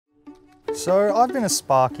So I've been a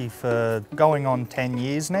Sparky for going on 10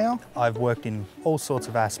 years now. I've worked in all sorts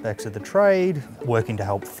of aspects of the trade, working to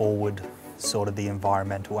help forward sort of the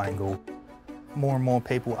environmental angle. More and more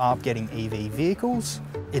people are getting EV vehicles.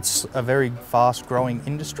 It's a very fast growing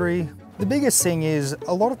industry. The biggest thing is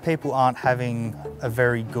a lot of people aren't having a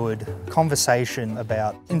very good conversation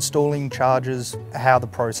about installing chargers, how the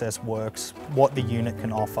process works, what the unit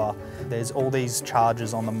can offer. There's all these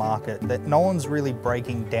chargers on the market that no one's really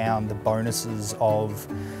breaking down the bonuses of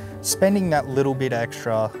spending that little bit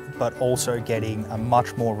extra, but also getting a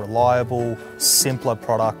much more reliable, simpler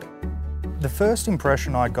product. The first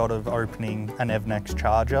impression I got of opening an Evnex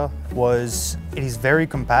charger was it is very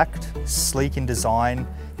compact, sleek in design,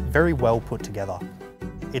 very well put together.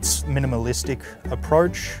 Its minimalistic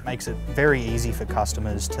approach makes it very easy for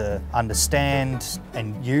customers to understand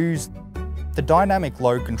and use. The dynamic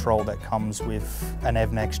load control that comes with an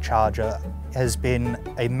Evnex charger has been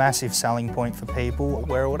a massive selling point for people,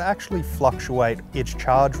 where it would actually fluctuate its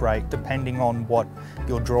charge rate depending on what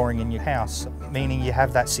you're drawing in your house, meaning you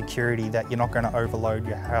have that security that you're not going to overload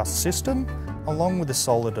your house system, along with a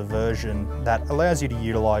solar diversion that allows you to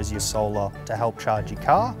utilise your solar to help charge your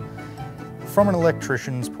car. From an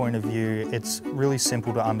electrician's point of view, it's really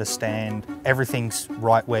simple to understand. Everything's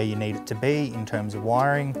right where you need it to be in terms of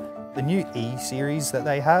wiring. The new E series that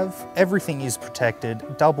they have, everything is protected,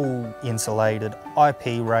 double insulated,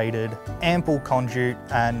 IP rated, ample conduit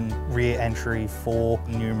and rear entry for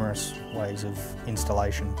numerous ways of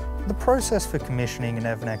installation. The process for commissioning an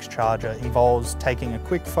Evnex charger involves taking a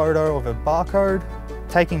quick photo of a barcode,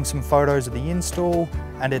 taking some photos of the install,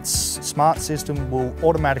 and its smart system will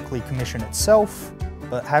automatically commission itself.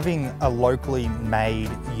 But having a locally made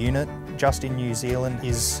unit just in New Zealand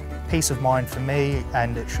is peace of mind for me,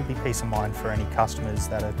 and it should be peace of mind for any customers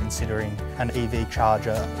that are considering an EV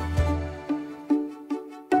charger.